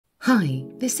Hi,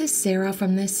 this is Sarah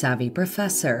from The Savvy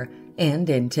Professor, and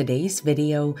in today's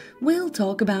video, we'll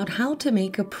talk about how to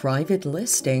make a private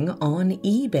listing on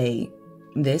eBay.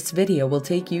 This video will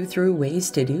take you through ways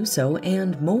to do so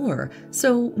and more,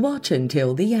 so watch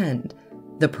until the end.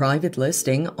 The private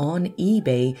listing on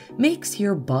eBay makes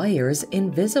your buyers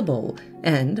invisible,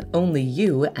 and only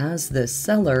you as the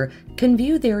seller can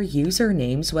view their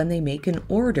usernames when they make an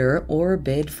order or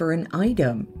bid for an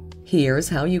item. Here's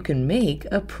how you can make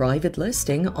a private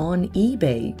listing on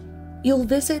eBay. You'll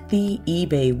visit the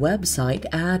eBay website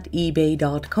at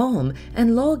ebay.com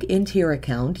and log into your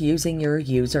account using your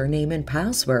username and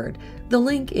password. The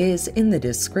link is in the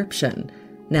description.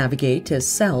 Navigate to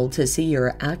Sell to see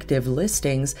your active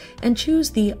listings and choose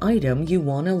the item you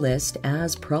want to list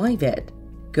as private.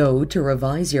 Go to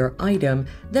revise your item,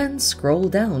 then scroll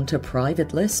down to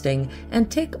Private Listing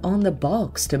and tick on the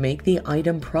box to make the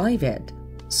item private.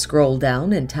 Scroll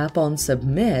down and tap on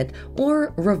Submit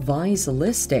or Revise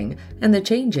Listing, and the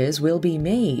changes will be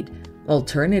made.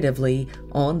 Alternatively,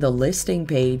 on the listing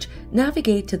page,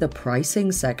 navigate to the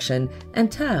Pricing section and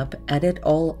tap Edit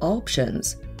All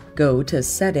Options. Go to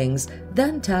Settings,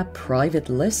 then tap Private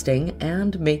Listing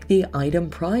and make the item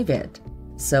private.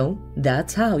 So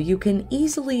that's how you can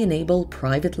easily enable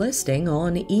private listing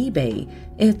on eBay.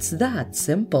 It's that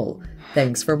simple.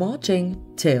 Thanks for watching.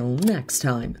 Till next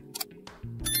time.